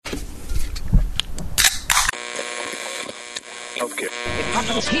Okay. It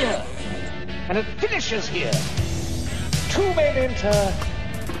happens here, and it finishes here. Two men enter,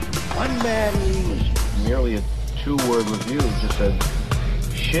 one man leaves. Merely a 2-word review just said,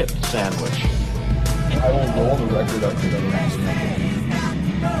 shit sandwich. I will roll the record up to the next number.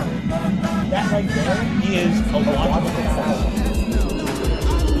 That right there is a logical fallacy.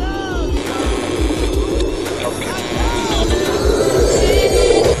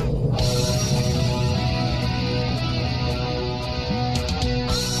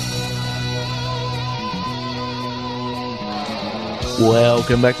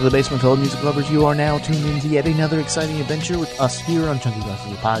 Welcome back to the Basement, fellow music lovers. You are now tuned into yet another exciting adventure with us here on Chunky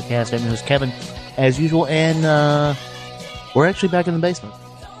Glasses, the podcast. I'm your host, Kevin, as usual, and we're actually back in the basement.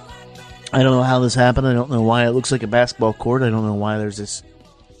 I don't know how this happened. I don't know why it looks like a basketball court. I don't know why there's this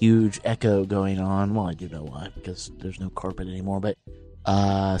huge echo going on. Well, I do know why, because there's no carpet anymore, but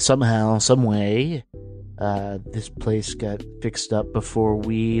somehow, some way, this place got fixed up before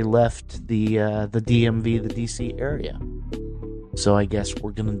we left the DMV, the DC area. So I guess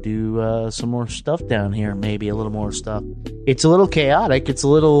we're going to do some more stuff down here, maybe a little more stuff. It's a little chaotic. It's a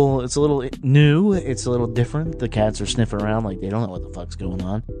little new. It's a little different. The cats are sniffing around like they don't know what the fuck's going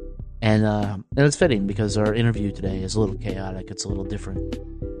on. And it's fitting because our interview today is a little chaotic. It's a little different.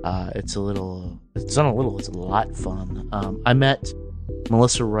 It's a lot fun. I met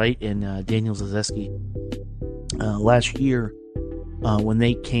Melissa Wright and Daniel Zazeski last year. When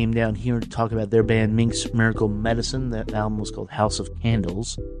they came down here to talk about their band Mink's Miracle Medicine. That album was called House of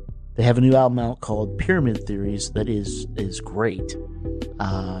Candles. They have a new album out called Pyramid Theories that is great.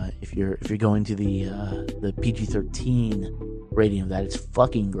 If you're going to the PG-13 rating of that, it's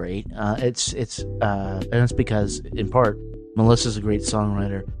fucking great. And it's because in part Melissa's a great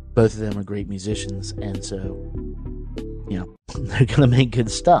songwriter. Both of them are great musicians, and so they're gonna make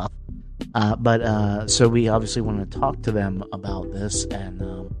good stuff. So we obviously want to talk to them about this, and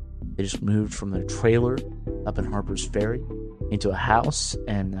they just moved from their trailer up in Harper's Ferry into a house,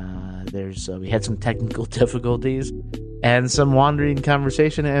 and we had some technical difficulties and some wandering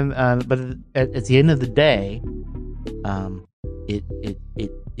conversation, but at the end of the day,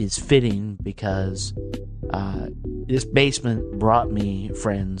 it is fitting because this basement brought me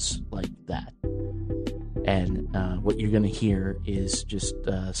friends like that. And what you're going to hear is just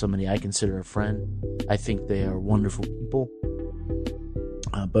somebody I consider a friend. I think they are wonderful people.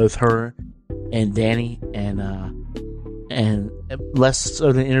 Both her and Danny, and less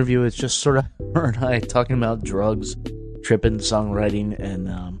of the interview, it's just sort of her and I talking about drugs, tripping, songwriting,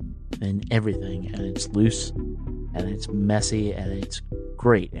 and everything. And it's loose, and it's messy, and it's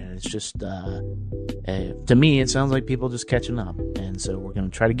great. And it's just, to me, it sounds like people just catching up. And so we're going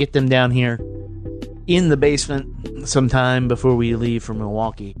to try to get them down here in the basement sometime before we leave for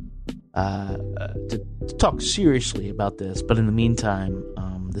Milwaukee to talk seriously about this. But in the meantime,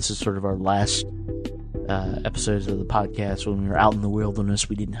 this is sort of our last episodes of the podcast. When we were out in the wilderness,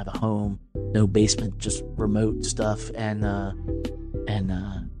 we didn't have a home, no basement, just remote stuff, and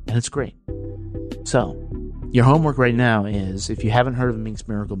it's great. So your homework right now is, if you haven't heard of Mink's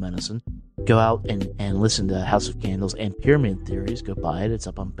Miracle Medicine, go out and listen to House of Candles and Pyramid Theories. Go buy it. It's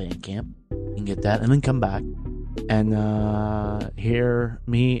up on Bandcamp. You can get that, and then come back and hear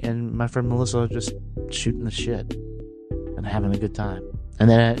me and my friend Melissa just shooting the shit and having a good time. And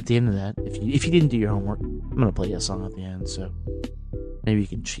then at the end of that, if you didn't do your homework, I'm gonna play you a song at the end, so maybe you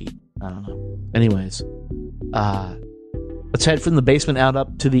can cheat. I don't know. Anyways, let's head from the basement out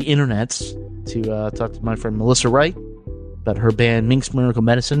up to the internets to talk to my friend Melissa Wright about her band Mink's Miracle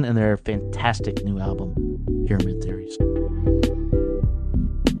Medicine and their fantastic new album, Pyramid Theories.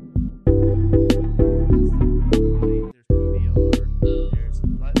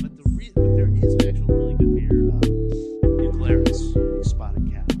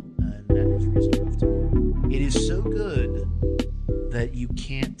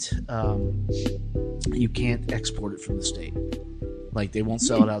 You can't export it from the state. Like, they won't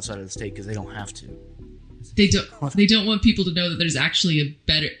sell it outside of the state because they don't have to. They don't want people to know that there's actually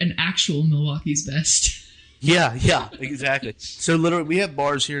an actual Milwaukee's Best. Yeah, exactly. So literally, we have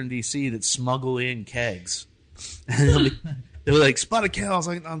bars here in DC that smuggle in kegs. And they're like, Spotted Cow's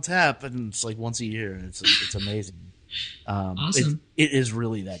like on tap, and it's like once a year, and it's amazing. Awesome. It is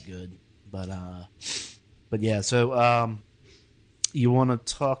really that good. But yeah. So you want to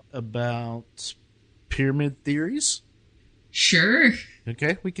talk about Pyramid Theories? Sure.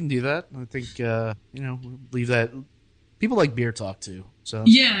 Okay, we can do that. I think we'll leave that. People like beer talk too. So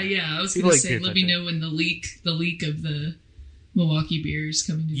yeah. I was going to say, let me talk, know when the leak of the Milwaukee beer is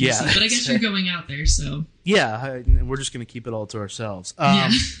coming to DC. Yeah, but I guess you're going out there, so yeah, we're just going to keep it all to ourselves.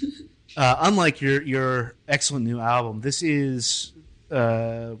 Yeah. unlike your excellent new album, this is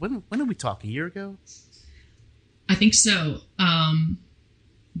when did we talk? A year ago? I think so.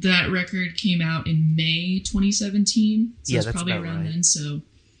 That record came out in May 2017, so it's probably around then. So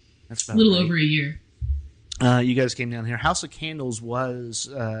that's about a little right. over a year. You guys came down here. House of Candles was,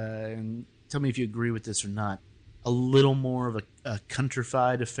 and tell me if you agree with this or not, a little more of a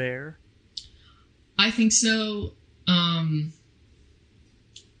countrified affair. I think so.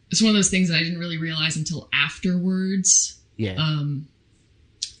 It's one of those things that I didn't really realize until afterwards. Yeah.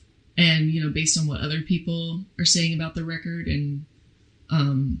 And, you know, based on what other people are saying about the record. And,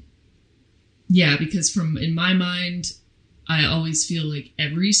 yeah, because in my mind, I always feel like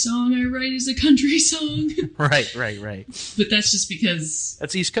every song I write is a country song. Right. But that's just because...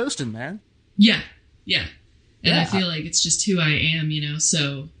 That's East Coastin', man. Yeah. And I feel like it's just who I am, you know,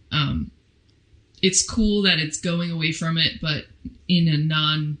 so it's cool that it's going away from it, but in a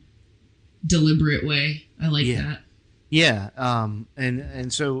non-deliberate way. I like that. Yeah,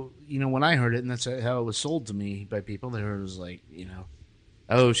 and so, you know, when I heard it, and that's how it was sold to me by people, they heard it was like, you know,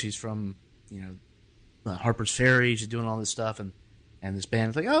 oh, she's from, you know, Harper's Ferry, she's doing all this stuff, and this band,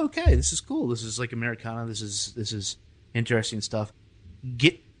 it's like, oh, okay, this is cool, this is like Americana, this is interesting stuff.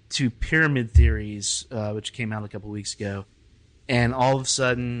 Get to Pyramid Theories, which came out a couple weeks ago, and all of a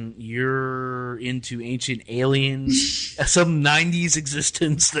sudden you're into Ancient Aliens, some 90s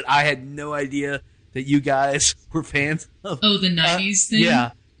existence that I had no idea that you guys were fans of. Oh, the 90s thing?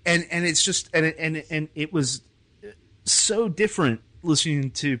 Yeah. And it's just, and it was so different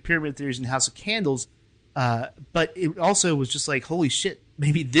listening to Pyramid Theories and House of Candles, but it also was just like, holy shit,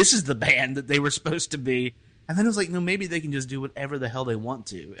 maybe this is the band that they were supposed to be. And then it was like, no, maybe they can just do whatever the hell they want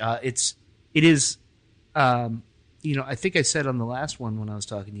to. It is, you know, I think I said on the last one when I was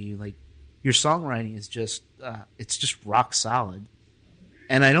talking to you, like, your songwriting is just, it's just rock solid.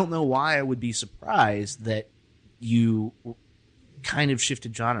 And I don't know why I would be surprised that you kind of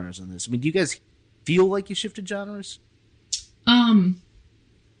shifted genres on this. I mean, do you guys feel like you shifted genres? No.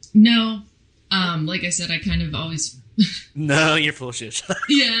 Like I said, I kind of always... No, you're full of shit.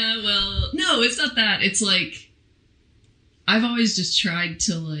 Yeah, well, no, it's not that. It's like, I've always just tried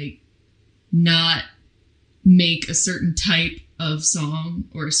to, like, not make a certain type of song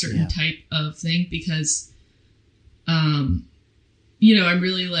or a certain type of thing because, you know, I'm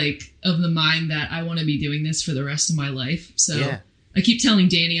really, like, of the mind that I want to be doing this for the rest of my life. So I keep telling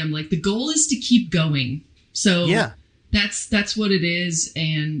Danny, I'm like, the goal is to keep going. So that's what it is.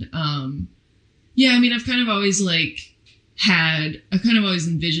 And, yeah, I mean, I've kind of always, like, always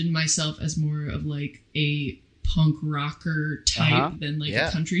envisioned myself as more of, like, a punk rocker type than, like,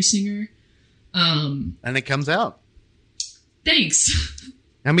 a country singer. And it comes out. Thanks.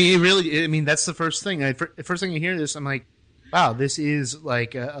 I mean, that's the first thing. First thing I hear this, I'm like, wow, this is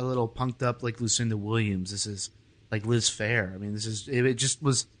like a little punked up, like Lucinda Williams. This is like Liz Phair. I mean,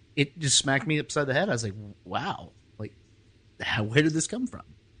 it just smacked me upside the head. I was like, wow, like, where did this come from?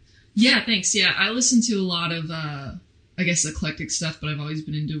 Yeah, thanks. Yeah, I listen to a lot of, I guess, eclectic stuff, but I've always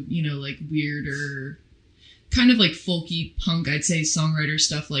been into, you know, like, weirder, kind of like folky punk, I'd say, songwriter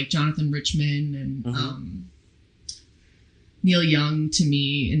stuff like Jonathan Richman and Neil Young, to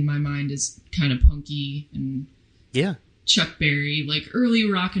me, in my mind, is kind of punky, and Chuck Berry, like early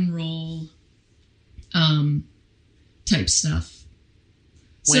rock and roll type stuff.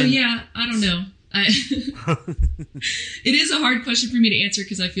 So yeah, I don't know. It is a hard question for me to answer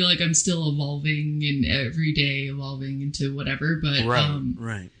because I feel like I'm still evolving and every day evolving into whatever. But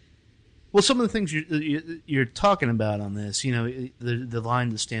right. Well, some of the things you're talking about on this, you know, the line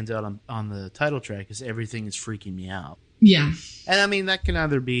that stands out on the title track is "Everything is freaking me out." Yeah, and I mean that can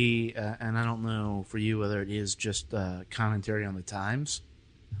either be, and I don't know for you whether it is just commentary on the times,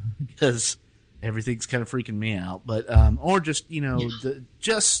 because everything's kind of freaking me out, but or just, you know,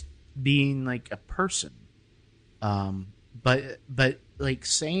 just being like a person, but like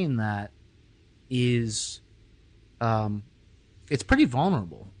saying that is, it's pretty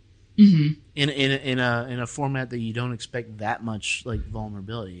vulnerable in a format that you don't expect that much like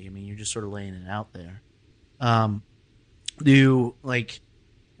vulnerability. I mean, you're just sort of laying it out there. Like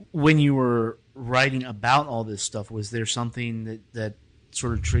when you were writing about all this stuff, was there something that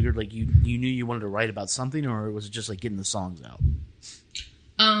sort of triggered, like you knew you wanted to write about something, or was it just like getting the songs out?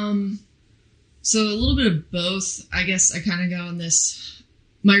 So a little bit of both. I guess I kind of got on this,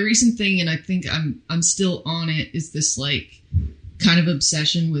 my recent thing, and I think I'm still on it, is this like kind of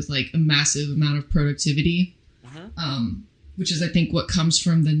obsession with like a massive amount of productivity. Which is, I think, what comes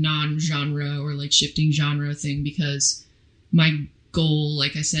from the non-genre or like shifting genre thing, because my goal,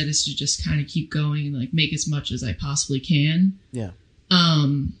 like I said, is to just kind of keep going and like make as much as I possibly can. Yeah.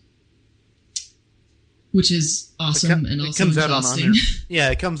 which is awesome and also comes exhausting.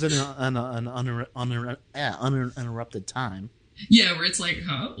 It comes in an uninterrupted time. Yeah, where it's like,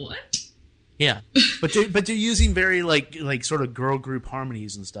 huh, what? Yeah, but they're using very like sort of girl group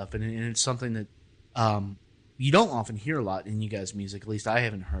harmonies and stuff, and it's something that you don't often hear a lot in you guys' music. At least I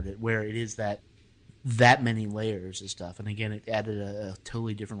haven't heard it, where it is that many layers and stuff. And again, it added a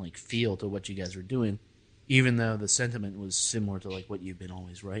totally different like feel to what you guys were doing, even though the sentiment was similar to like what you've been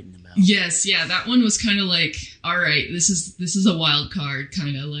always writing about. Yes, yeah, that one was kind of like, all right, this is a wild card,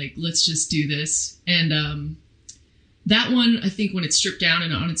 kind of like, let's just do this. And that one, I think when it's stripped down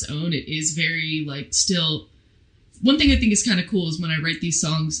and on its own, it is very like still. One thing I think is kind of cool is when I write these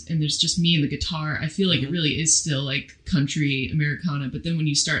songs and there's just me and the guitar, I feel like it really is still like country Americana. But then when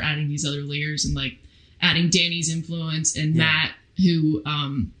you start adding these other layers and like adding Danny's influence and Matt, who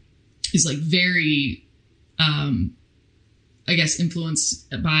is like very, I guess, influenced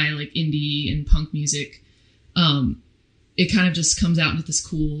by like indie and punk music, it kind of just comes out into this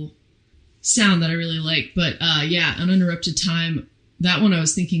cool sound that I really like. But yeah, Uninterrupted Time, that one I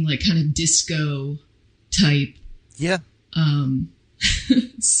was thinking like kind of disco type. Yeah.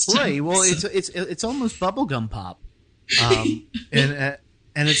 Right. Well, it's almost bubblegum pop, and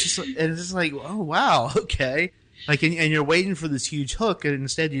it's just like, oh wow, okay. Like, and you're waiting for this huge hook, and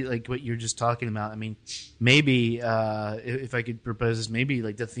instead, you like what you're just talking about. I mean, maybe if I could propose this, maybe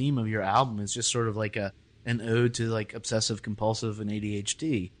like the theme of your album is just sort of like an ode to like obsessive compulsive and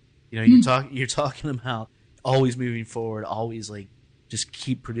ADHD. You know, you're talking about always moving forward, always like. Just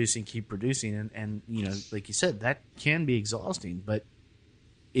keep producing, and you know, like you said, that can be exhausting. But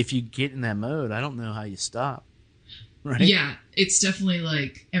if you get in that mode, I don't know how you stop. Right? Yeah, it's definitely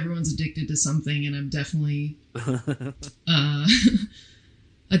like everyone's addicted to something, and I'm definitely,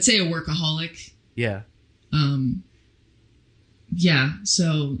 I'd say a workaholic. Yeah. Yeah.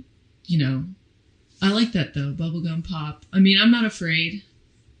 So, you know, I like that though, bubblegum pop. I mean, I'm not afraid.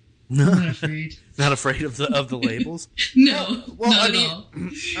 No. I'm not afraid. Not afraid of the labels? No, well, not at all.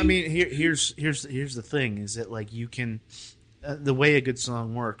 I mean, here's the thing: is that like you can, the way a good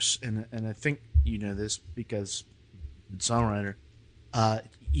song works, and I think you know this because I'm a songwriter.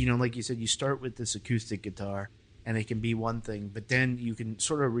 You know, like you said, you start with this acoustic guitar, and it can be one thing, but then you can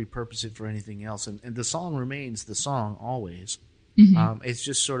sort of repurpose it for anything else, and the song remains the song always. Mm-hmm. It's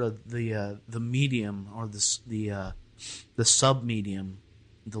just sort of the medium or the sub medium.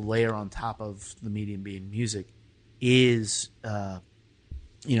 The layer on top of the medium being music is,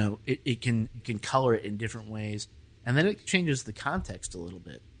 you know, it can color it in different ways, and then it changes the context a little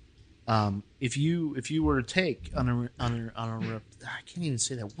bit. If you were to take uninterrupted, I can't even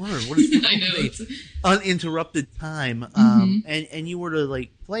say that word. What is I know, uninterrupted time, and you were to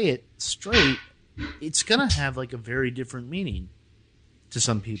like play it straight, it's gonna have like a very different meaning to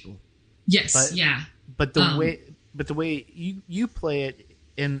some people. Yes, but the way you play it.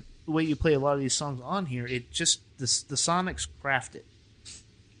 And the way you play a lot of these songs on here, it just the sonics craft it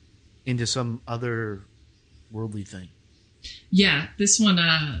into some other worldly thing. Yeah, this one,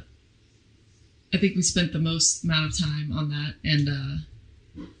 I think we spent the most amount of time on that, and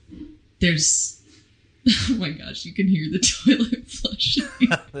there's, oh my gosh, you can hear the toilet flushing.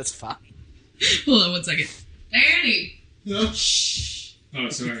 That's fine. Hold on one second, Danny. No. Shh. Oh,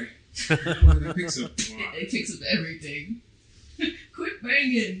 sorry. It picks up a lot. It picks up everything. Quit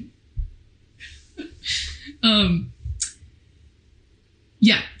banging.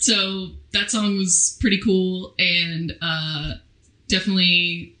 Yeah, so that song was pretty cool, and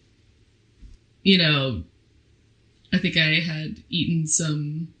definitely, you know, I think I had eaten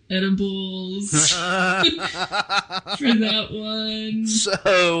some edibles for that one.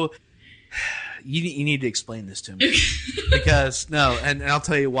 So you need to explain this to me because and I'll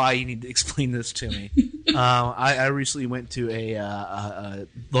tell you why you need to explain this to me. I recently went to a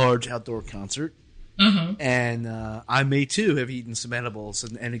large outdoor concert, and I may too have eaten some edibles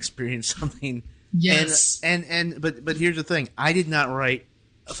and experienced something. Yes, but here's the thing: I did not write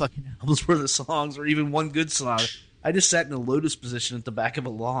a fucking album's worth of songs or even one good song. I just sat in a lotus position at the back of a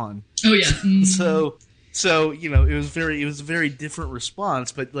lawn. Oh yeah. Mm-hmm. So you know it was a very different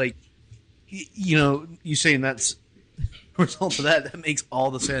response, but like. You know, you saying that's a result of that makes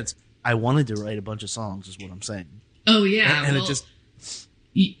all the sense. I wanted to write a bunch of songs, is what I'm saying. Oh yeah, and well,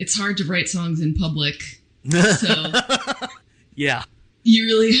 it's hard to write songs in public, so yeah, you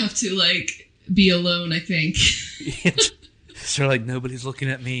really have to like be alone. I think. So like nobody's looking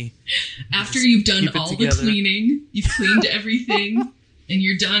at me. After you've done all the cleaning, you've cleaned everything, and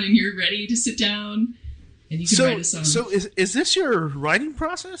you're done, and you're ready to sit down. And you can write a song. So is this your writing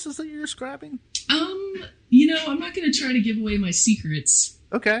process? Is that you're describing? You know, I'm not going to try to give away my secrets.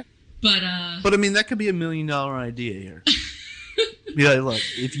 Okay. But I mean, that could be $1 million idea here. Be like, look,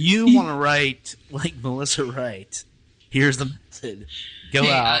 if you want to write like Melissa Wright, here's the method. Go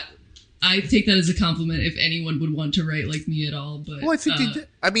out. I take that as a compliment if anyone would want to write like me at all. But well, I think they did.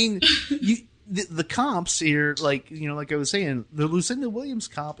 I mean, the comps here, like like I was saying, the Lucinda Williams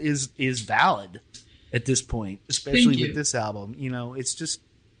comp is valid at this point, especially with this album. It's just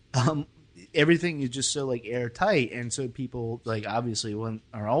everything is just so like airtight, and so people like obviously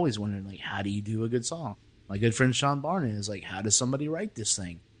are always wondering like, how do you do a good song? My good friend Sean Barnett is like, how does somebody write this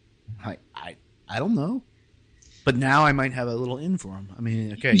thing? I don't know. But now I might have a little in for him. I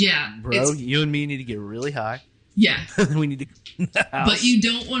mean, okay, yeah, bro, you and me need to get really high. Yeah, we need to clean the house. But you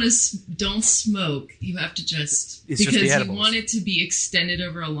don't want to don't smoke. You have to because you want it to be extended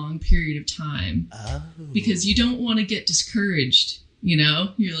over a long period of time. Oh. Because you don't want to get discouraged.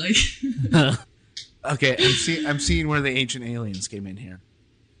 You're like, okay, I'm seeing where the Ancient Aliens came in here.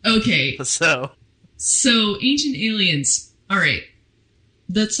 Okay, so Ancient Aliens. All right,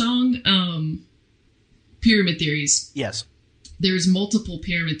 that song. Pyramid theories. Yes. There's multiple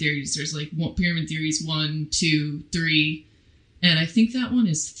pyramid theories. There's like pyramid theories 1, 2, 3. And I think that one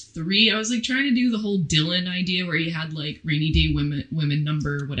is 3. I was like trying to do the whole Dylan idea where he had like Rainy Day Women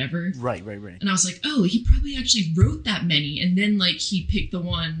number, whatever. Right. And I was like, oh, he probably actually wrote that many. And then like he picked the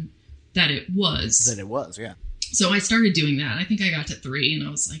one that it was. Yeah. So I started doing that. I think I got to 3 and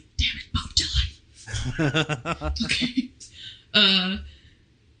I was like, damn it, Bob Dylan. Okay.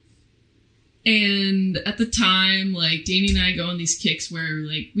 And at the time, like Danny and I go on these kicks where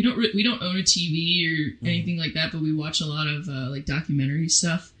like we don't own a TV or anything like that, but we watch a lot of like documentary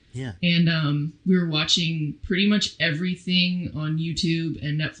stuff. Yeah. And we were watching pretty much everything on YouTube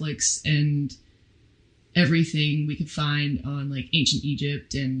and Netflix and everything we could find on like ancient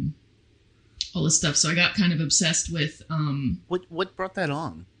Egypt and all this stuff. So I got kind of obsessed with what brought that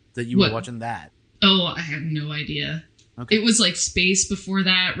on? That you were watching that? Oh, I have no idea. Okay. It was like space before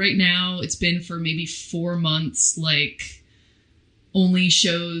that. Right now, it's been for maybe 4 months, like only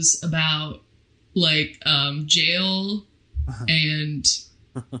shows about like jail and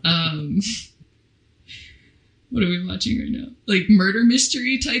what are we watching right now? Like murder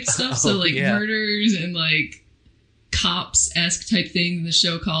mystery type stuff. So like murders and like cops-esque type thing in the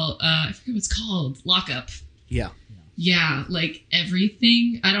show called I forget what it's called. Lockup. Yeah. Yeah, like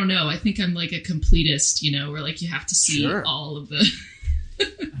everything. I don't know. I think I'm like a completist, where like you have to see all of the. I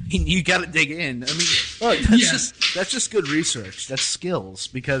mean, you got to dig in. I mean, look, that's just good research. That's skills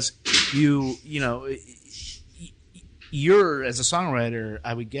because you're as a songwriter,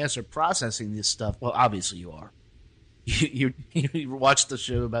 I would guess, are processing this stuff. Well, obviously you are. You watched the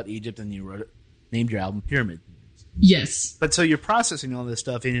show about Egypt and you named your album Pyramid. Yes. But so you're processing all this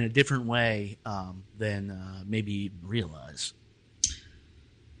stuff in a different way than maybe you realize.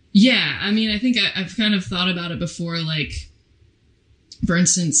 Yeah. I mean, I think I've kind of thought about it before. Like, for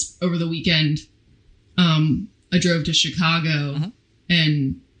instance, over the weekend, I drove to Chicago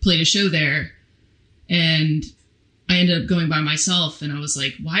and played a show there. And I ended up going by myself. And I was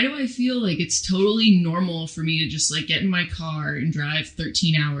like, why do I feel like it's totally normal for me to just like get in my car and drive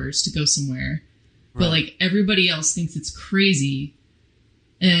 13 hours to go somewhere? But like everybody else thinks it's crazy.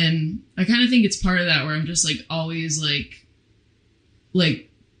 And I kind of think it's part of that where I'm just like always like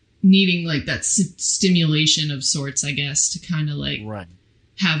needing like that stimulation of sorts, I guess, to kind of like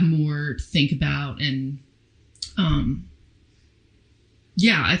have more to think about. And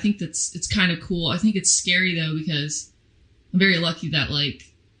yeah, I think it's kind of cool. I think it's scary though, because I'm very lucky that like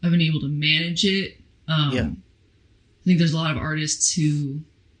I've been able to manage it. I think there's a lot of artists who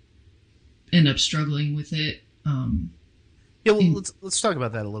end up struggling with it. Let's talk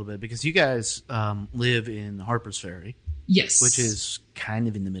about that a little bit because you guys live in Harper's Ferry. Yes. Which is kind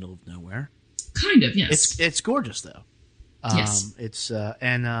of in the middle of nowhere. Kind of, yes. It's gorgeous though. Yes. It's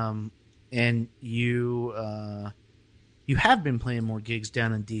and you have been playing more gigs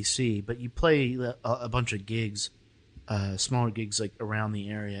down in DC, but you play a bunch of gigs, smaller gigs like around the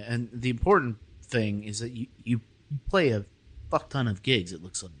area. And the important thing is that you play a fuck ton of gigs, it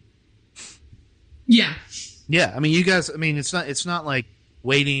looks like. Yeah. Yeah, I mean, you guys. I mean, it's not like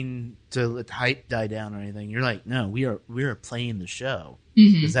waiting to let the hype die down or anything. You're like, no, we are playing the show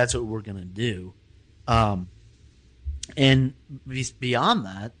because that's what we're gonna do. And beyond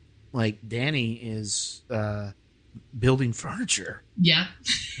that, like Danny is building furniture. Yeah,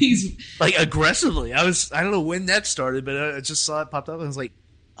 he's like aggressively. I don't know when that started, but I just saw it popped up and I was like,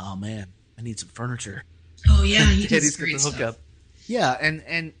 oh man, I need some furniture. Oh yeah, he does great got the hookup. Stuff. Yeah,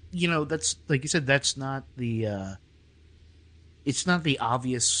 and you know, that's like you said, that's not the it's not the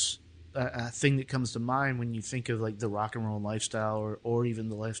obvious a thing that comes to mind when you think of like the rock and roll lifestyle or even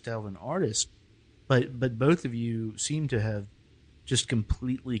the lifestyle of an artist. But both of you seem to have just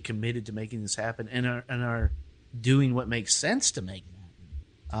completely committed to making this happen and are doing what makes sense to make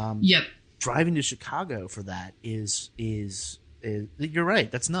it happen. Yep. Driving to Chicago for that is you're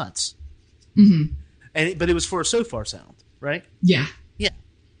right. That's nuts. Mm-hmm. But it was for a So Far sound, right? Yeah. Yeah.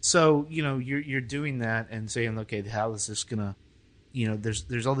 So, you're doing that and saying, okay, how is this gonna,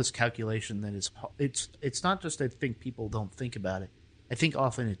 there's all this calculation that is, it's not just I think people don't think about it. I think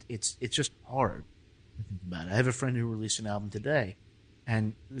often it's just hard to think about it. I have a friend who released an album today,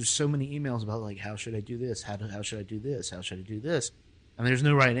 and there's so many emails about like, how should I do this? How should I do this? How should I do this? And there's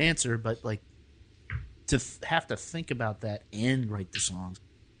no right answer, but like to have to think about that and write the songs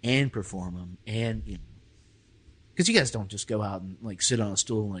and perform them and, because you guys don't just go out and like sit on a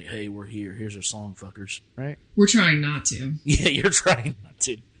stool and like, hey, we're here. Here's our song, fuckers, right? We're trying not to. Yeah, you're trying not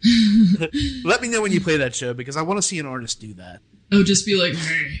to. Let me know when you play that show because I want to see an artist do that. Oh, just be like,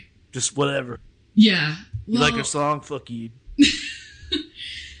 hey. Just whatever. Yeah. You like a song? Fuck you.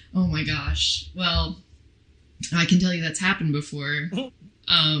 Oh my gosh. Well, I can tell you that's happened before.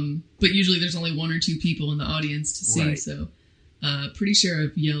 But usually there's only one or two people in the audience to see, right. So pretty sure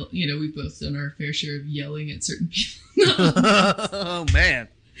I've yelled, we've both done our fair share of yelling at certain people. Oh, man.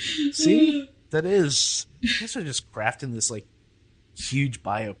 See? That is, I guess I'm just crafting this, like, huge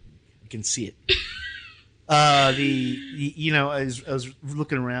biopic. I can see it. I was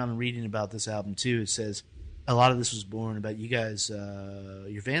looking around and reading about this album, too. It says a lot of this was born about you guys,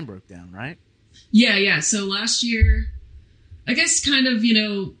 your van broke down, right? Yeah. So last year, I guess kind of,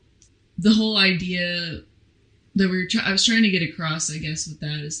 the whole idea that I was trying to get across, I guess, with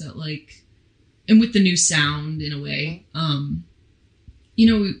that is that, like, and with the new sound in a way,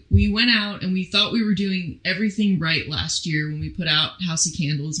 we went out and we thought we were doing everything right last year when we put out House of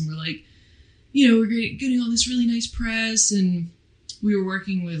Candles, and we're like, we're getting all this really nice press, and we were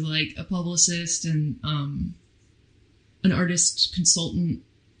working with like a publicist and an artist consultant,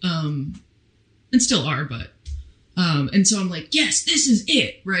 and still are, but and so I'm like, yes, this is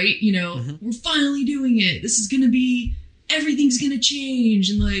it, right? We're finally doing it. This is going to be, everything's going to change.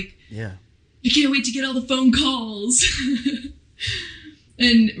 And like, yeah, I can't wait to get all the phone calls.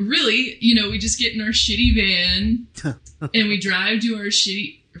 And really, we just get in our shitty van and we drive to our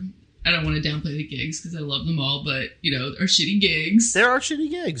shitty, I don't want to downplay the gigs because I love them all, but our shitty gigs. There are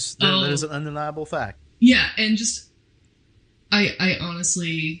shitty gigs. That is an undeniable fact. Yeah. And just, I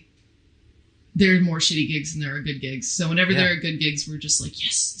honestly, there are more shitty gigs than there are good gigs. So whenever there are good gigs, we're just like,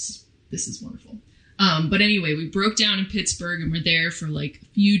 yes, this is wonderful. But anyway, we broke down in Pittsburgh and we're there for like a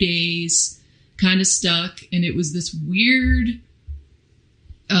few days, kind of stuck. And it was this weird,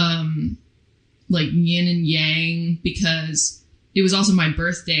 like yin and yang, because it was also my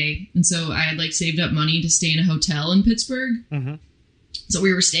birthday. And so I had like saved up money to stay in a hotel in Pittsburgh. Mm-hmm. So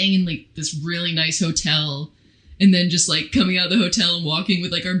we were staying in like this really nice hotel. And then just like coming out of the hotel and walking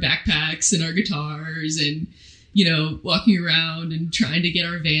with like our backpacks and our guitars and, walking around and trying to get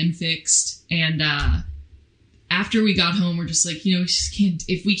our van fixed. And after we got home, we're just like, we just can't,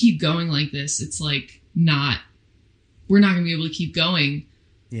 if we keep going like this, it's like we're not going to be able to keep going.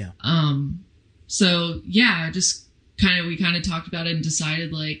 Yeah. So yeah, we kind of talked about it and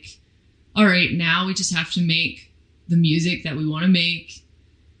decided like, all right, now we just have to make the music that we want to make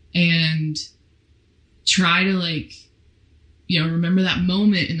and try to like, remember that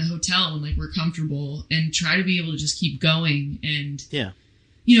moment in the hotel when like we're comfortable and try to be able to just keep going. And,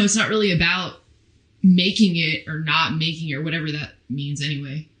 it's not really about making it or not making it or whatever that means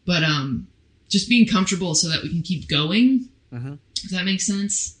anyway, but, just being comfortable so that we can keep going. Mm-hmm. Does that make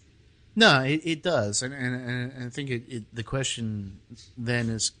sense? No, it does. And I think the question then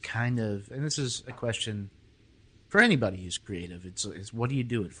is kind of, and this is a question for anybody who's creative. It's what do you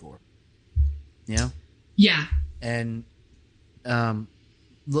do it for? Yeah. And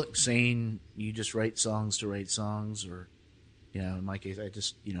look, saying you just write songs to write songs, or in my case, I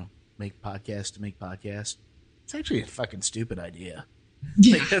just make podcasts to make podcasts. It's actually a fucking stupid idea.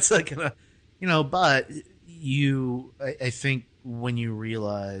 Yeah. Like, that's like gonna, but I think when you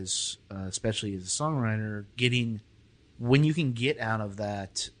realize, especially as a songwriter, when you can get out of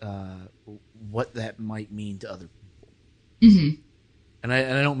that, what that might mean to other people. Mm-hmm. And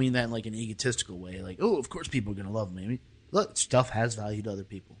I don't mean that in like an egotistical way, like, oh, of course people are going to love me. I mean, look, stuff has value to other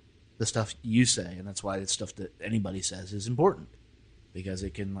people. The stuff you say, and that's why it's stuff that anybody says is important, because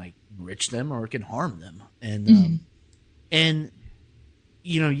it can like enrich them or it can harm them. And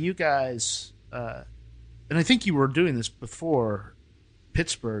you guys, and I think you were doing this before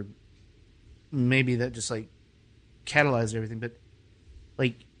Pittsburgh. Maybe that just like catalyzed everything, but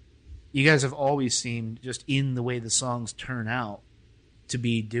like you guys have always seemed, just in the way the songs turn out, to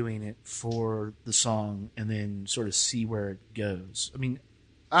be doing it for the song and then sort of see where it goes. I mean,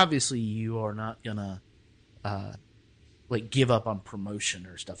 obviously you are not gonna like give up on promotion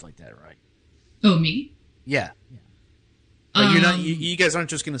or stuff like that, right? Oh, me? Yeah. Like you're not. You guys aren't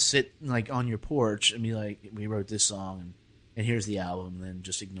just gonna sit like on your porch and be like, "We wrote this song and here's the album," and then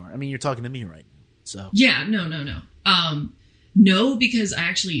just ignore it. I mean, you're talking to me right now, so yeah. No. No, because I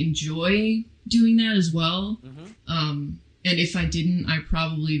actually enjoy doing that as well. Mm-hmm. And if I didn't, I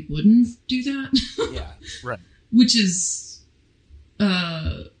probably wouldn't do that. Yeah, right. Which is,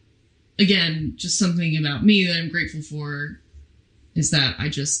 again, just something about me that I'm grateful for, is that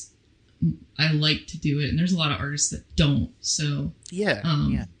I like to do it. And there's a lot of artists that don't. So,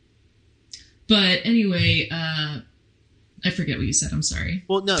 yeah. But anyway, I forget what you said. I'm sorry.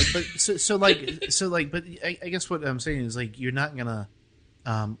 Well, no, but but I guess what I'm saying is, like, you're not gonna,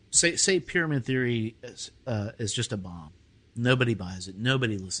 say Pyramid Theory is just a bomb. Nobody buys it.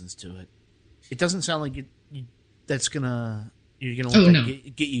 Nobody listens to it. It doesn't sound like you're gonna let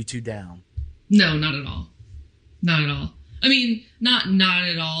that get you too down. No, not at all. Not at all. I mean, not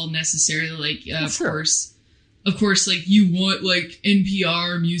at all necessarily. Like, of course, like you want like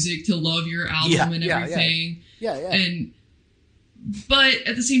NPR music to love your album and everything. Yeah. But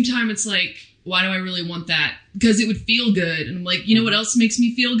at the same time, it's like, why do I really want that? Because it would feel good, and I'm like, you know what else makes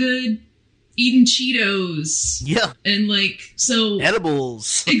me feel good? Eating Cheetos. Yeah. And like, so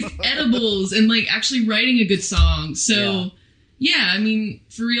edibles and like actually writing a good song. So yeah, I mean,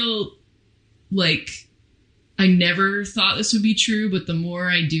 for real, like, I never thought this would be true, but the more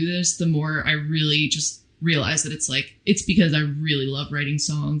I do this, the more I really just realize that it's because I really love writing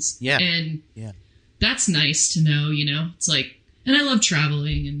songs. Yeah. And that's nice to know, you know? It's like, and I love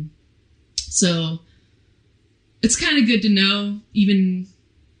traveling, and so it's kind of good to know, even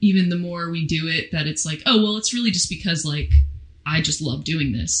the more we do it, that it's like, oh, well, it's really just because, like, I just love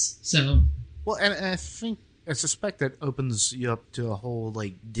doing this. So, well, and I suspect that opens you up to a whole,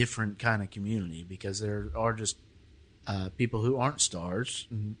 like, different kind of community, because there are just people who aren't stars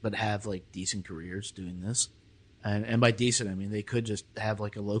but have, like, decent careers doing this. And by decent, I mean they could just have,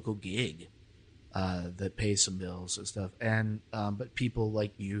 like, a local gig that pays some bills and stuff. And but people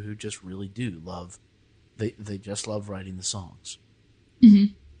like you who just really do love, they just love writing the songs.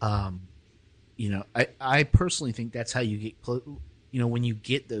 Mm-hmm. You know, I personally think that's how you get you know, when you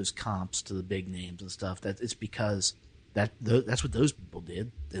get those comps to the big names and stuff, that it's because that's what those people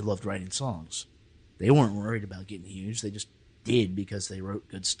did. They loved writing songs. They weren't worried about getting huge. They just did because they wrote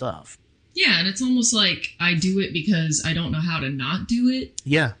good stuff. Yeah, and it's almost like I do it because I don't know how to not do it.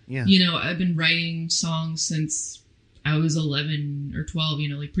 Yeah. You know, I've been writing songs since I was 11 or 12, you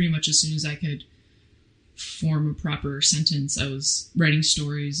know, like pretty much as soon as I could form a proper sentence, I was writing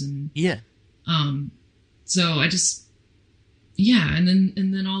stories. And so I just, and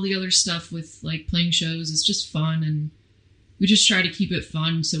then all the other stuff with like playing shows is just fun, and we just try to keep it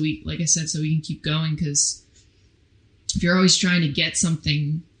fun, so we, like I said, so we can keep going, because if you're always trying to get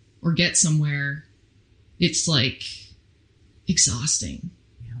something or get somewhere, it's like exhausting.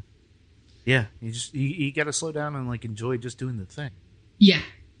 Yeah. You got to slow down and like enjoy just doing the thing. Yeah.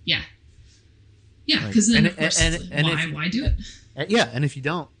 Because then, of course, why do it? And if you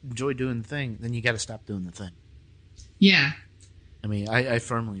don't enjoy doing the thing, then you got to stop doing the thing. Yeah. I mean, I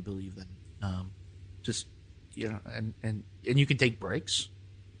firmly believe that. Just, you know, and you can take breaks.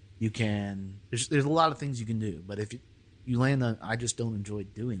 You can. There's a lot of things you can do, but if you land on, I just don't enjoy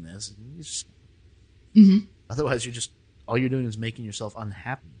doing this, otherwise all you're doing is making yourself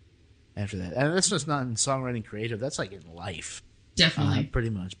unhappy after that. And that's just not in songwriting creative. That's like in life. Definitely.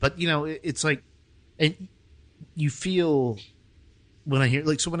 Pretty much. But, you know, it's like, and you feel when I hear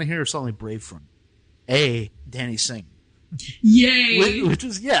a song like Brave Front, Danny singing. Yay! Which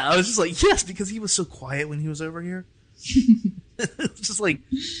was, I was just like, yes, because he was so quiet when he was over here. It's just like,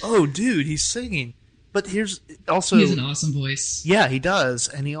 oh, dude, he's singing. But he has an awesome voice. Yeah, he does.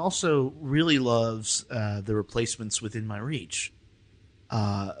 And he also really loves the Replacements Within My Reach,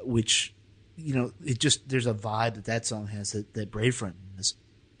 which, you know, there's a vibe that song has that Brave Front has.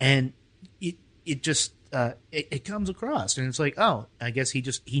 And it just, it comes across. And it's like, oh, I guess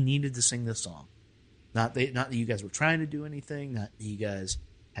he needed to sing this song. Not that you guys were trying to do anything, not that you guys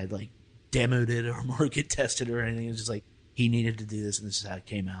had like demoed it or market tested or anything. It's just like he needed to do this, and this is how it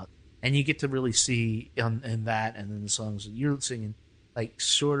came out. And you get to really see in that, and then the songs that you're singing, like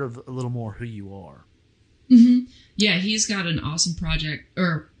sort of a little more who you are. Mm-hmm. Yeah, he's got an awesome project,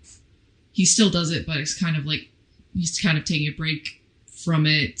 or he still does it, but it's kind of like he's kind of taking a break from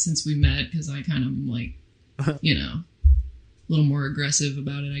it since we met, because I kind of like, you know, little more aggressive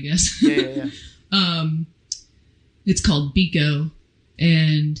about it, I guess. Yeah. It's called Biko,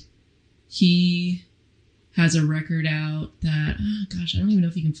 and he has a record out that, oh gosh, I don't even know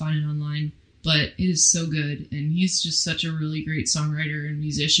if you can find it online, but it is so good. And he's just such a really great songwriter and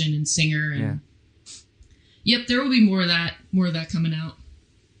musician and singer. And yep, there will be more of that coming out.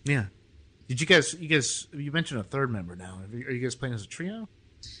 Yeah. Did you mentioned a third member now. Are you guys playing as a trio?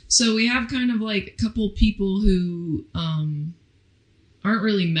 So we have kind of like a couple people who aren't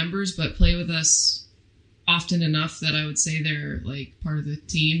really members, but play with us often enough that I would say they're like part of the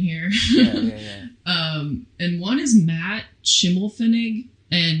team here. Yeah. And one is Matt Schimmelfinnig,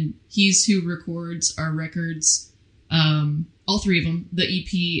 and he's who records our records. All three of them, the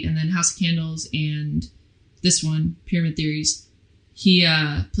EP and then House of Candles and this one, Pyramid Theories. He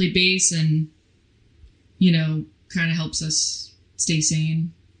played bass and, kind of helps us stay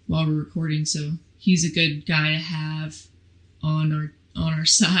sane while we're recording. So he's a good guy to have on our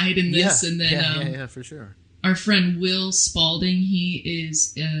side in this. And then for sure. Our friend Will Spalding, he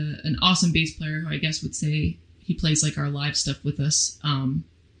is an awesome bass player who I guess would say he plays like our live stuff with us. And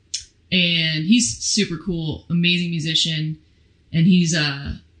he's super cool, amazing musician. And he's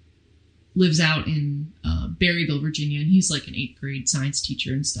lives out in Berryville, Virginia, and he's like an 8th grade science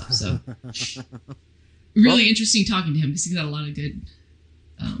teacher and stuff. So really interesting talking to him because he's got a lot of good,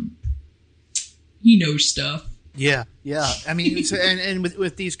 he knows stuff. Yeah. I mean, and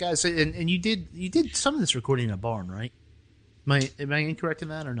with these guys, and you did some of this recording in a barn, right? Am I incorrect in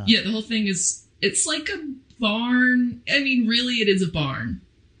that or not? Yeah, the whole thing it's like a barn. I mean, really, it is a barn.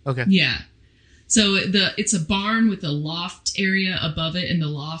 Okay. Yeah. So it's a barn with a loft area above it, and the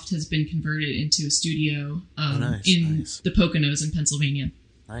loft has been converted into a studio in the Poconos in Pennsylvania.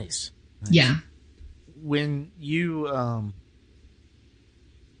 Nice. Yeah. When you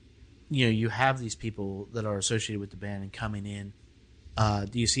you have these people that are associated with the band and coming in,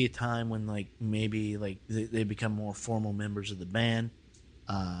 do you see a time when like maybe like they become more formal members of the band?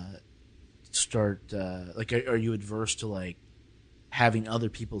 Are you adverse to like having other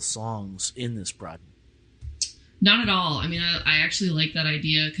people's songs in this project? Not at all. I mean, I actually like that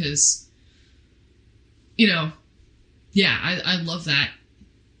idea because, I love that.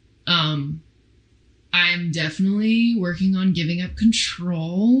 I'm definitely working on giving up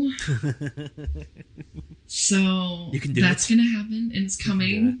control. So that's going to happen, and it's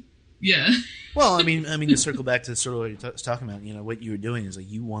coming. Yeah. Well, I mean, to circle back to sort of what you're talking about, what you were doing is like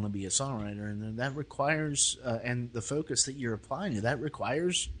you want to be a songwriter, and that requires, and the focus that you're applying to that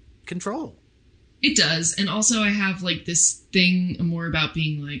requires control. It does, and also I have like this thing more about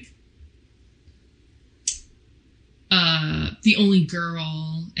being like the only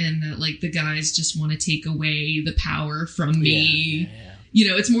girl, and that like the guys just want to take away the power from me.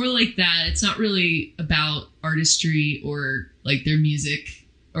 Yeah. It's more like that. It's not really about artistry or like their music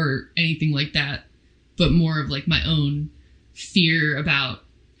or anything like that, but more of like my own fear about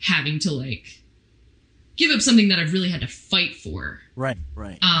having to like give up something that I've really had to fight for. Right.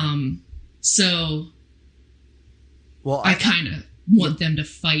 So well, I kind of want them to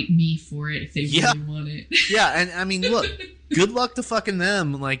fight me for it if they really want it. Yeah, and I mean, look, good luck to fucking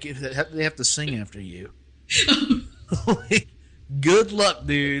them. Like, if they have to sing after you. Like, good luck,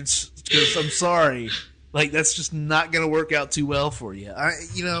 dudes. Because I'm sorry. Like, that's just not going to work out too well for you.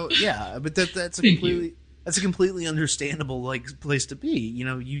 But that's a completely understandable like place to be.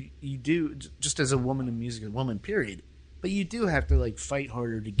 You do, just as a woman in music, a woman, period. But you do have to like fight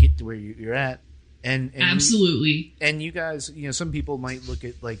harder to get to where you're at. And absolutely. And you guys, some people might look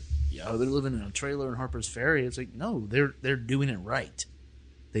at like, they're living in a trailer in Harper's Ferry. It's like, no, they're doing it right.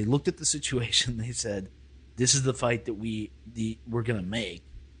 They looked at the situation. They said, this is the fight that we're gonna make,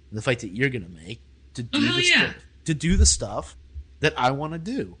 the fight that you're gonna make to do the stuff that I want to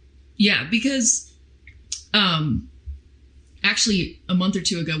do. Yeah, because actually a month or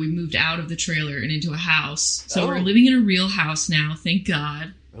two ago we moved out of the trailer and into a house. So we're living in a real house now, thank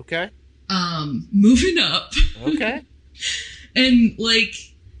God. Okay. Moving up. Okay. And like,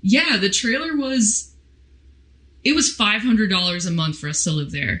 the trailer was $500 a month for us to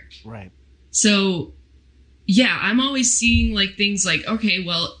live there. Right. So I'm always seeing like things like, okay,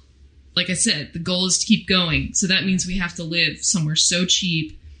 well, like I said, the goal is to keep going. So that means we have to live somewhere so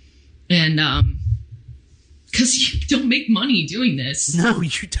cheap. And, cause you don't make money doing this. No,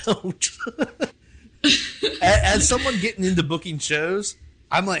 you don't. As someone getting into booking shows,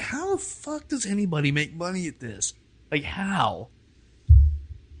 I'm like, how the fuck does anybody make money at this? Like, how?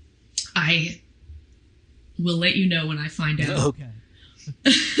 I will let you know when I find out. Okay.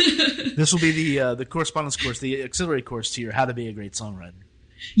 This will be the correspondence course, the auxiliary course to your How to Be a Great Songwriter.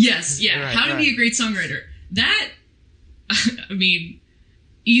 Yes, yeah. How to be a great songwriter. That, I mean,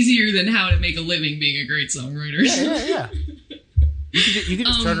 easier than how to make a living being a great songwriter. Yeah. You can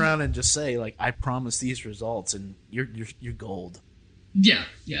just turn around and just say, like, I promise these results, and you're gold. Yeah.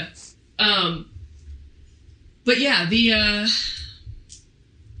 But yeah, the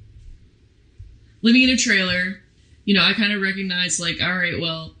living in a trailer, you know, I kind of recognize, like, all right,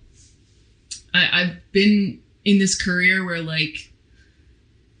 well, I've been in this career where, like,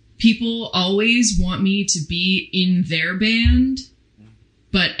 people always want me to be in their band,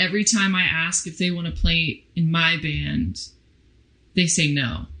 but every time I ask if they want to play in my band, they say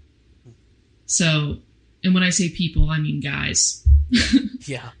no. So, and when I say people, I mean guys.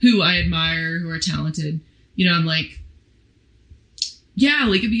 Yeah. Who I admire, who are talented. You know, I'm like, yeah,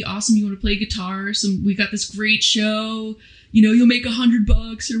 like, it'd be awesome. You want to play guitar? We got this great show. You know, you'll make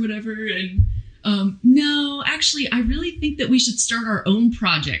 $100 or whatever. And no, actually, I really think that we should start our own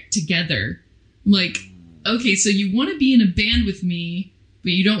project together. I'm like, okay, so you want to be in a band with me,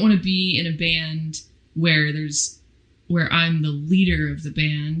 but you don't want to be in a band where I'm the leader of the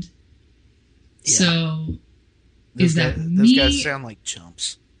band. Yeah. So, those guys sound like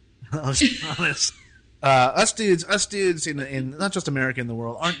chumps. I'll be honest. Us dudes in not just America, in the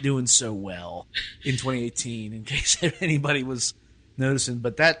world, aren't doing so well in 2018, in case anybody was noticing.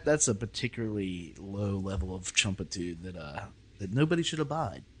 But that's a particularly low level of chumpitude that nobody should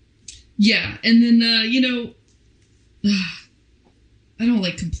abide. Yeah, and then, you know, I don't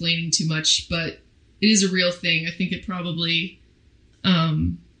like complaining too much, but it is a real thing. I think it probably...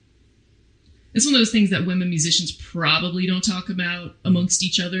 it's one of those things that women musicians probably don't talk about amongst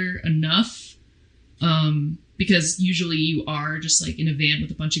each other enough. Because usually you are just, like, in a van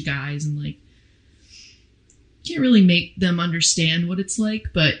with a bunch of guys and, like, can't really make them understand what it's like.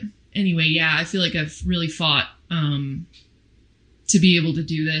 But anyway, yeah, I feel like I've really fought to be able to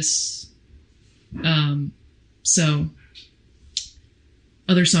do this. So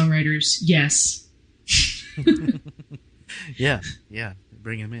other songwriters, yes. Yeah.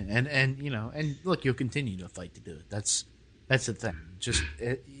 Bring them in. And you know, and look, you'll continue to fight to do it. That's the thing. Just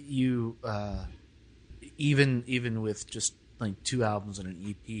even with just like 2 albums and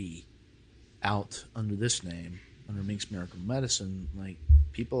an EP out under this name, under Mink's Miracle Medicine, like,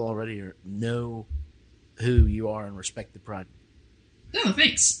 people already know who you are and respect the project. Oh,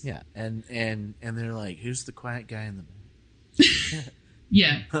 thanks. Yeah, and they're like, who's the quiet guy in the band?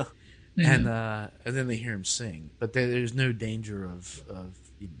 Yeah. And then they hear him sing, but there's no danger of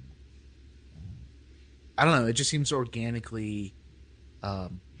you know, I don't know. It just seems organically,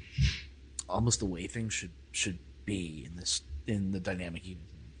 almost the way things should be in the dynamic.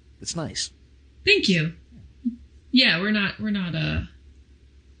 It's nice. Thank you. Yeah, we're not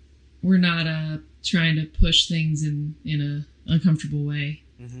trying to push things in a uncomfortable way.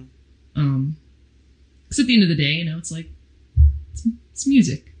 Mm-hmm. Because at the end of the day, you know, it's like it's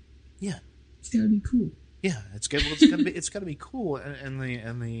music. Yeah, it's gotta be cool. Yeah, it's gotta be cool, and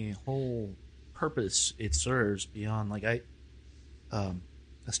the whole purpose it serves beyond, like, I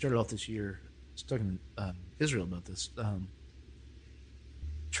started off this year, I was talking to Israel about this,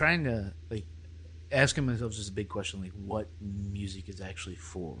 trying to, like, asking myself just a big question, like, what music is actually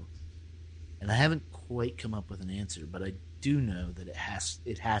for, and I haven't quite come up with an answer, but I do know that it has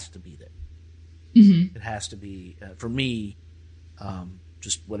to be there. Mm-hmm. It has to be for me.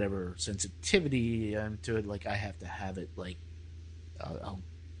 Just whatever sensitivity to it, like, I have to have it, like, I'll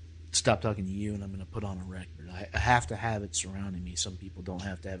stop talking to you and I'm going to put on a record. I have to have it surrounding me. Some people don't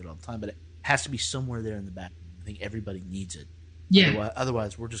have to have it all the time, but it has to be somewhere there in the background. I think everybody needs it. Yeah.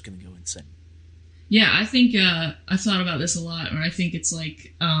 Otherwise we're just going to go insane. Yeah, I think I've thought about this a lot, or I think it's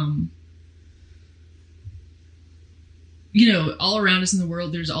like, you know, all around us in the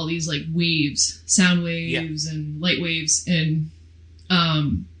world, there's all these, like, waves, sound waves and light waves, and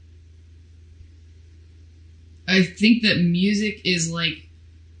I think that music is, like,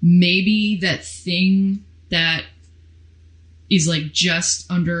 maybe that thing that is, like,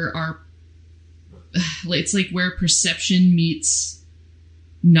 just under our, it's like where perception meets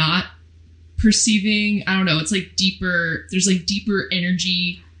not perceiving. I don't know. It's like deeper. There's, like, deeper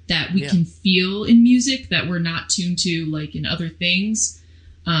energy that we can feel in music that we're not tuned to, like, in other things.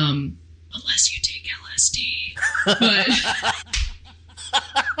 Unless you take LSD. But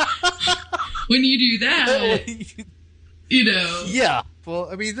when you do that, you know. Yeah. Well,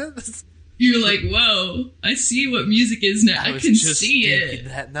 I mean, you're like, whoa, I see what music is now. I can see it.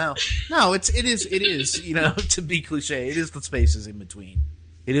 That. No, it is, you know, to be cliche, it is the spaces in between.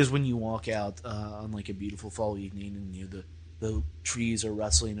 It is when you walk out on, like, a beautiful fall evening and, you know, the trees are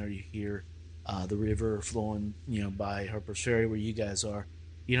rustling, or you hear the river flowing, you know, by Harper's Ferry where you guys are.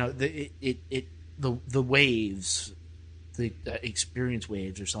 You know, the waves the experience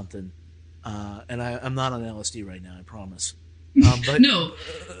waves or something. And I'm not on LSD right now, I promise. But no,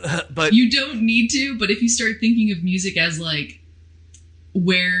 but you don't need to. But if you start thinking of music as like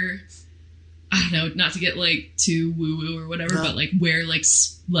where, I don't know, not to get like too woo woo or whatever, but like where like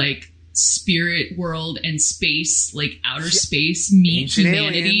spirit world and space, like outer space meet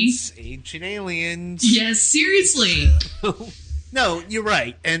humanity. Ancient aliens. Yes, seriously. No, you're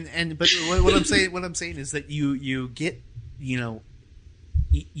right. And but what I'm saying is that you get, you'll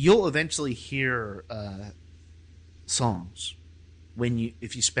eventually hear songs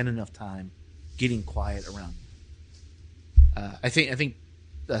if you spend enough time getting quiet around. I think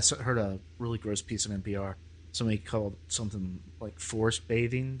I heard a really gross piece on NPR. Somebody called something like forest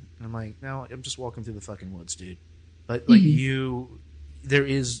bathing, and I'm like, no, I'm just walking through the fucking woods, dude. But like you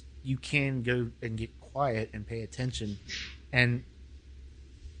can go and get quiet and pay attention. And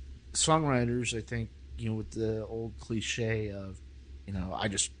songwriters, I think, with the old cliche of, I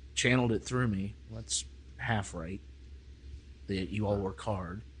just channeled it through me. Well, that's half right. That you all work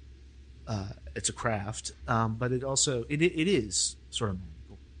hard. It's a craft, but it also it is sort of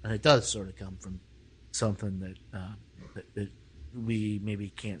magical, and it does sort of come from something that we maybe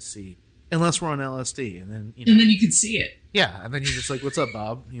can't see unless we're on LSD, and then and then you can see it. Yeah, and then you're just like, "What's up,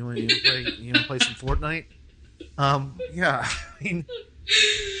 Bob? You want to play some Fortnite?" Yeah, I mean,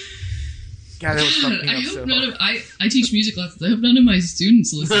 God, that was fucking me up so hard. I teach music lessons. I hope none of my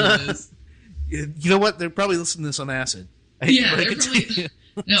students listen to this. You know what? They're probably listening to this on acid. Yeah, they're probably.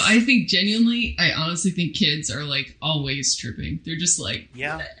 No, I think genuinely, I honestly think kids are like always tripping. They're just like,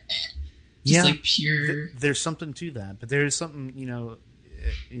 like pure. There's something to that, but there's something,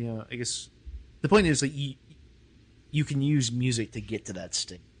 I guess the point is that you can use music to get to that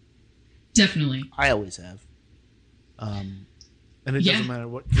state. Definitely. I always have. And it doesn't matter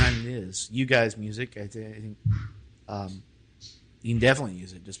what kind it is. You guys' music, I think, you can definitely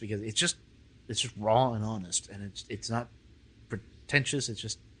use it just because it's just raw and honest, and it's not pretentious.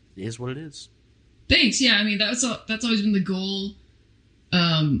 It is what it is. Thanks. Yeah, I mean that's always been the goal.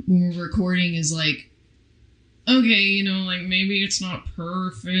 When we're recording is like, okay, like maybe it's not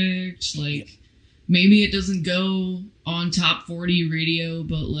perfect, like maybe it doesn't go on top 40 radio,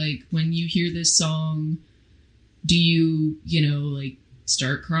 but like when you hear this song, do you like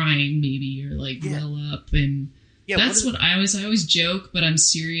start crying maybe, or like well up, and that's what I always joke, but I'm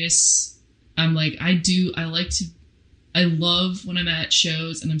serious. I'm like, I love when I'm at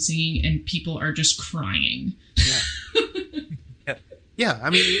shows and I'm singing and people are just crying. Yeah. I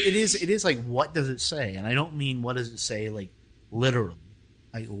mean, it is like, what does it say? And I don't mean what does it say like literally.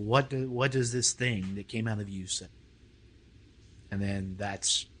 Like what does this thing that came out of you say? And then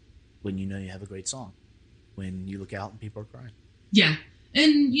that's when you have a great song. When you look out and people are crying. Yeah.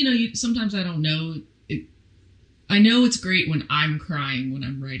 And sometimes I don't know. I know it's great when I'm crying when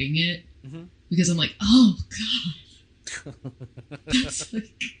I'm writing it, because I'm like, oh God. That's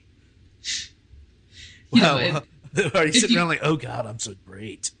like, wow. Are you sitting around like, oh God, I'm so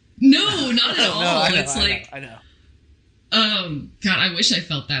great? No, not at all. No, I know. God, I wish I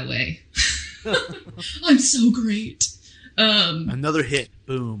felt that way. I'm so great. Another hit,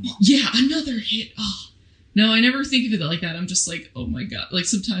 boom. Yeah, another hit. Oh no, I never think of it like that. I'm just like, oh my God. Like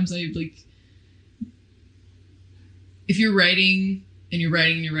sometimes I like, if you're writing. And you're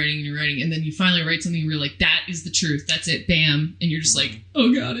writing and you're writing and you're writing, and then you finally write something and you're like, that is the truth. That's it. Bam. And you're just like,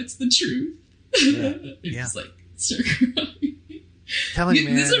 oh God, it's the truth. It's just like, start crying. Telling you,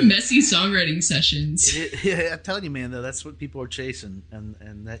 man. These are messy songwriting sessions. I'm telling you, man, though, that's what people are chasing.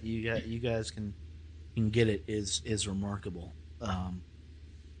 And that you guys can get it is remarkable.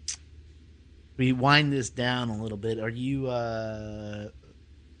 We wind this down a little bit. Are you,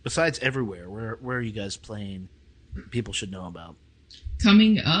 besides everywhere, where are you guys playing people should know about?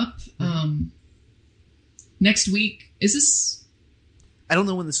 Coming up next week. Is this? I don't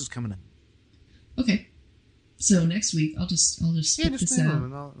know when this is coming out. Okay, so next week I'll just spit this out.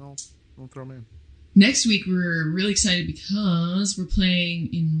 And I'll throw them in. Next week we're really excited because we're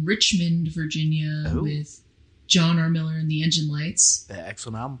playing in Richmond, Virginia with John R. Miller and the Engine Lights. The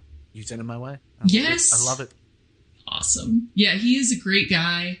excellent album. You sent it my way. Yes, I love it. Awesome. Yeah, he is a great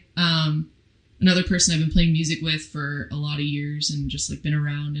guy. Another person I've been playing music with for a lot of years and just like been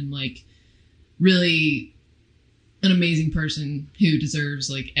around, and like really an amazing person who deserves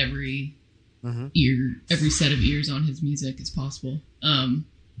like every every set of ears on his music as possible. We're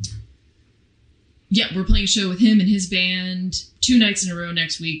playing a show with him and his band 2 nights in a row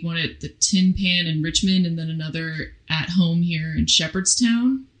next week, one at the Tin Pan in Richmond and then another at home here in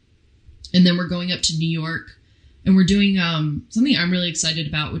Shepherdstown. And then we're going up to New York and we're doing something I'm really excited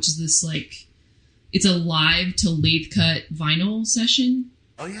about, which is this like it's a live to lathe cut vinyl session.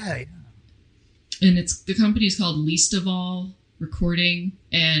 Oh yeah. And the company is called Least of All Recording,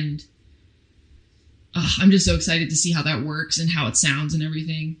 and I'm just so excited to see how that works and how it sounds and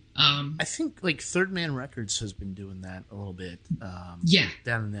everything. I think like Third Man Records has been doing that a little bit.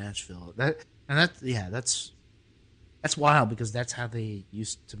 Down in Nashville. That's wild because that's how they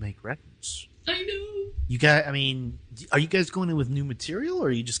used to make records. I know. Are you guys going in with new material, or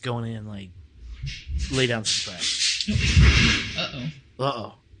are you just going in like lay down some tracks?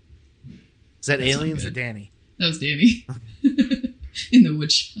 Uh-oh. Is that Aliens or Danny? That was Danny. In the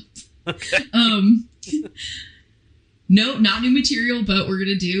wood shop. Okay. No, not new material, but we're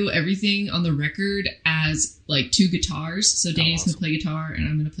gonna do everything on the record as like 2 guitars. So Danny's gonna play guitar, and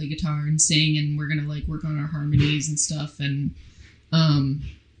I'm gonna play guitar and sing, and we're gonna like work on our harmonies and stuff. And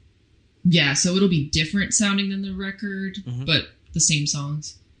so it'll be different sounding than the record, but the same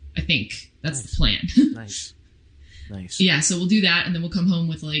songs. I think that's the plan. Nice. Yeah, so we'll do that, and then we'll come home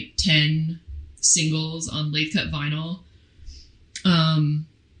with like 10 singles on lathe cut vinyl.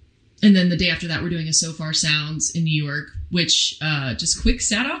 And then the day after that, we're doing a So Far Sounds in New York, which just quick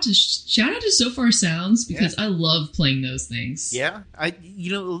shout out to So Far Sounds, because I love playing those things. Yeah,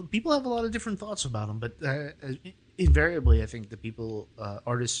 people have a lot of different thoughts about them, but invariably, I think the people,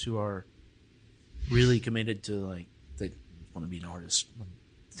 artists who are really committed to like they want to be an artist,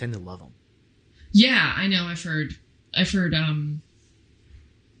 tend to love them. Yeah, I know. I've heard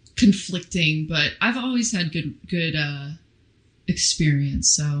conflicting, but I've always had good experience.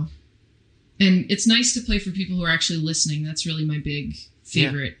 So. And it's nice to play for people who are actually listening. That's really my big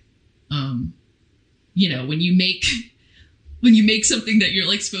favorite. Yeah. When you make something that you're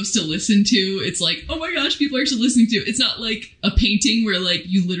like supposed to listen to, it's like, oh my gosh, people are actually listening to it. It's not like a painting where like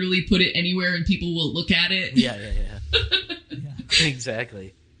you literally put it anywhere and people will look at it. Yeah.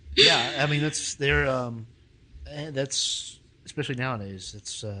 Exactly. Yeah, I mean that's especially nowadays.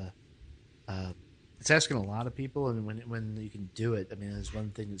 It's asking a lot of people, and when you can do it, I mean, there's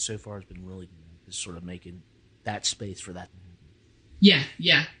one thing that so far has been really good is sort of making that space for that. Yeah.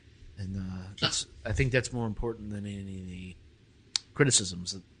 And I think that's more important than any of the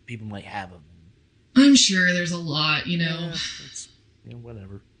criticisms that people might have of them. I'm sure there's a lot, It's,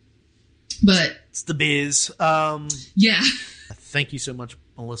 whatever. But it's the biz. Yeah. Thank you so much,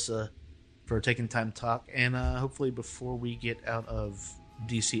 Melissa, for taking time to talk, and hopefully before we get out of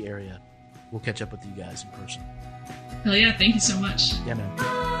DC area, we'll catch up with you guys in person. Hell yeah, thank you so much. Yeah, man.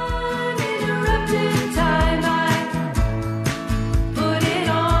 Uninterrupted time, I put it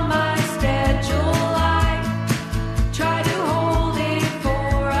on my schedule. I try to hold it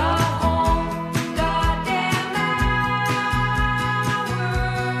for a whole goddamn hour.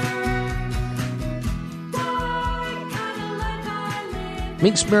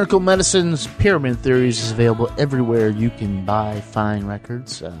 Mink's Miracle Medicine's Pyramid Theories is available everywhere you can buy fine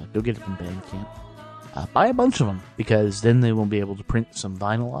records. Go get it from Bandcamp. Buy a bunch of them, because then they will be able to print some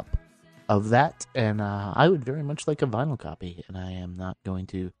vinyl up of that. And I would very much like a vinyl copy, and I am not going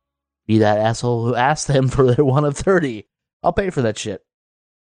to be that asshole who asked them for their 1 of 30. I'll pay for that shit.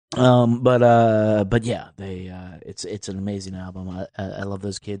 But yeah, it's an amazing album. I love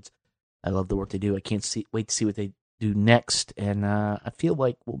those kids. I love the work they do. I can't wait to see what they do next, and I feel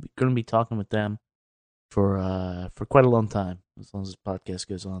like we're going to be talking with them for quite a long time, as long as this podcast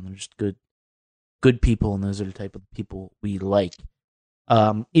goes on. They're just good people, and those are the type of people we like.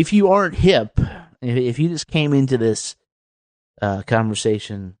 If you aren't hip, if you just came into this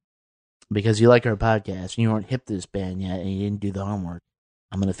conversation because you like our podcast and you aren't hip to this band yet and you didn't do the homework,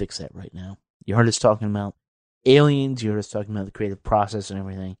 I'm going to fix that right now. You heard us talking about Aliens, you heard us talking about the creative process and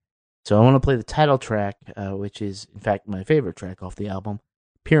everything. So I want to play the title track, which is, in fact, my favorite track off the album,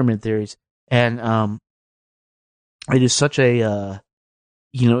 Pyramid Theories. And it is such a,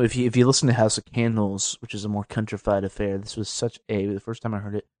 if you listen to House of Candles, which is a more countrified affair, this was the first time I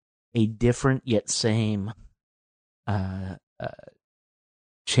heard it, a different yet same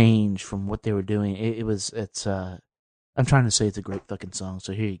change from what they were doing. I'm trying to say it's a great fucking song,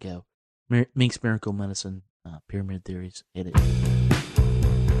 so here you go. Mink's Miracle Medicine, Pyramid Theories, hit it.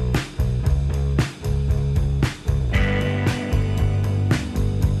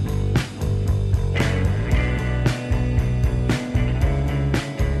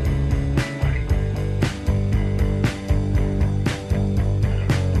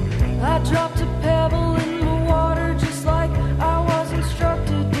 Dropped a pebble in the water just like I was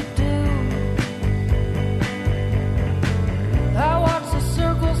instructed to do. I watched the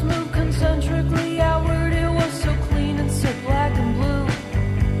circles move concentrically outward. It was so clean and so black and blue.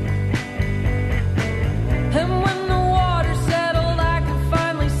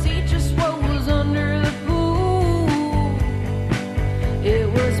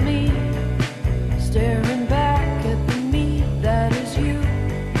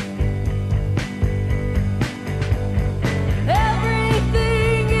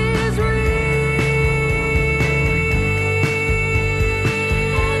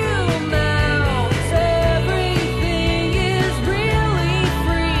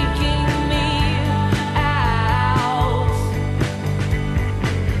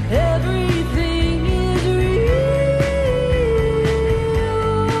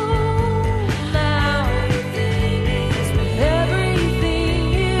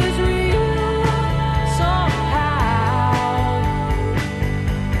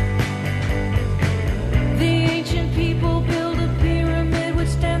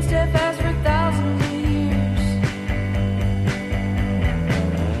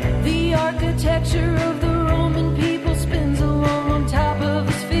 architecture of the Roman people spins along on top of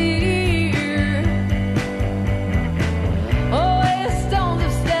a sphere. Always stones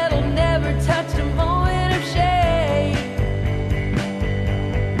of settle, never touched a moment of shade.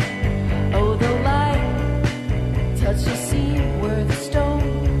 Oh, the light touched the seam where the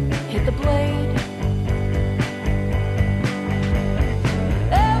stone hit the blade.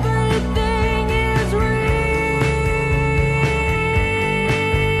 Everything is real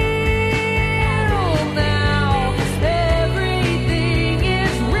now. Everything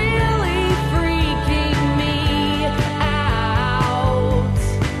is really freaking me out.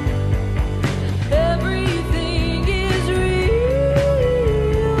 Everything is real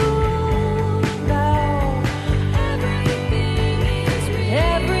now. Everything is real.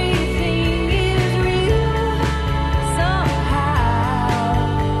 Everything is real somehow.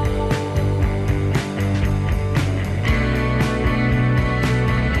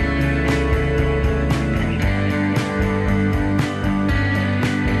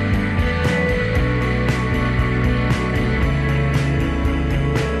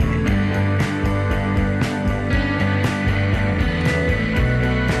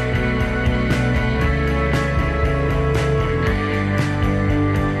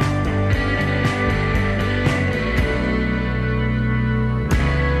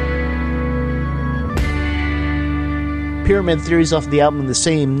 Pyramid Theories off the album of the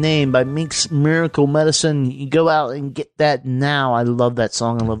same name by Meek's Miracle Medicine. You go out and get that now. I love that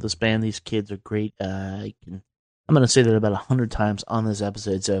song. I love this band. These kids are great. I'm going to say that about 100 times on this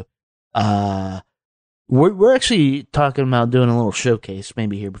episode. So we're actually talking about doing a little showcase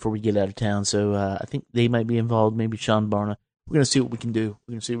maybe here before we get out of town. So I think they might be involved. Maybe Sean Barna. We're going to see what we can do.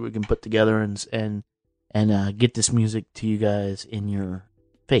 We're going to see what we can put together and get this music to you guys in your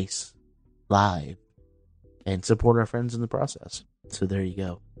face live. And support our friends in the process. So there you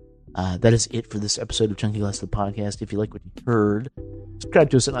go. That is it for this episode of Chunky Glasses, the podcast. If you like what you heard,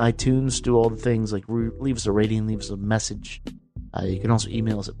 subscribe to us on iTunes. Do all the things like leave us a rating, leave us a message. You can also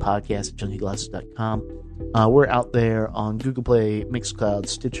email us at podcast@chunkyglasses.com. We're out there on Google Play, Mixcloud,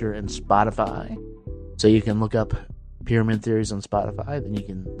 Stitcher, and Spotify. So you can look up Pyramid Theories on Spotify. Then you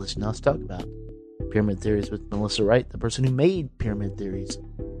can listen to us talk about Pyramid Theories with Melissa Wright, the person who made Pyramid Theories,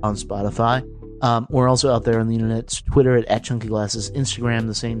 on Spotify. We're also out there on the internet. Twitter at Chunky Glasses, Instagram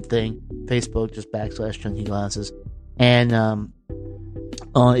the same thing, Facebook just /Chunky Glasses, and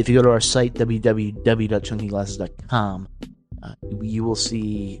if you go to our site www.chunkyglasses.com, you will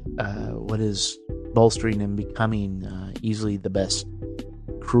see what is bolstering and becoming easily the best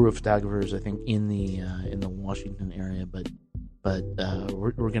crew of photographers I think in the Washington area. But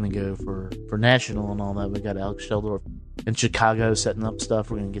we're gonna go for national and all that. We got Alex Sheldorf in Chicago setting up stuff.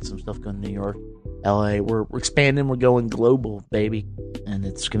 We're gonna get some stuff going in New York, LA. We're expanding. We're going global, baby, and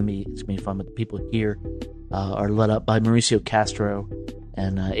it's gonna be fun. But the people here are led up by Mauricio Castro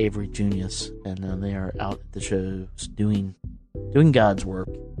and Avery Junius, and they are out at the shows doing God's work,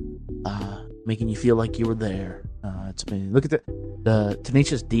 making you feel like you were there. It's amazing. Look at the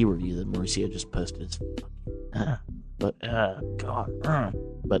Tenacious D review that Mauricio just posted. It's God.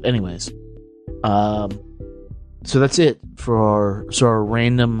 But anyways, so that's it for our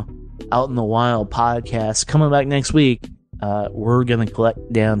random out in the wild podcast. Coming back next week, we're gonna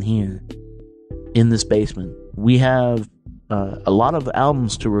collect down here in this basement. We have a lot of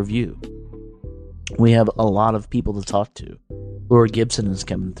albums to review. We have a lot of people to talk to. Laura Gibson is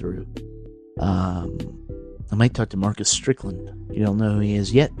coming through. I might talk to Marcus Strickland. You don't know who he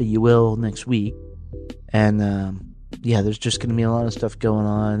is yet, but you will next week. And yeah, there's just going to be a lot of stuff going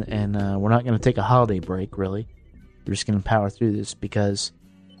on, and we're not going to take a holiday break, really. We're just going to power through this because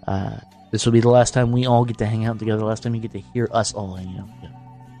this will be the last time we all get to hang out together, the last time you get to hear us all hang out together.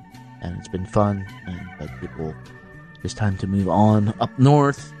 And it's been fun, but it's time to move on up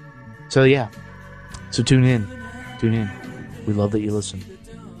north. So yeah, so tune in. We love that you listen,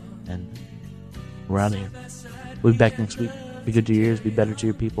 and we're out of here. We'll be back next week. Be good to your ears, be better to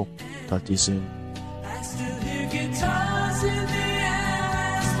your people. Talk to you soon. Guitars in the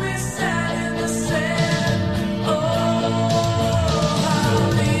air as we sat in the sand. Oh, how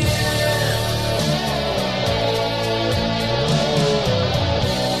the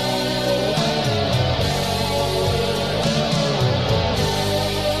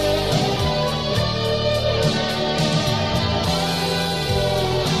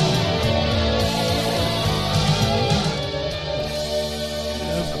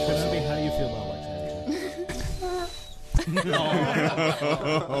How do you feel about Lex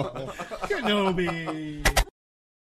Kenobi.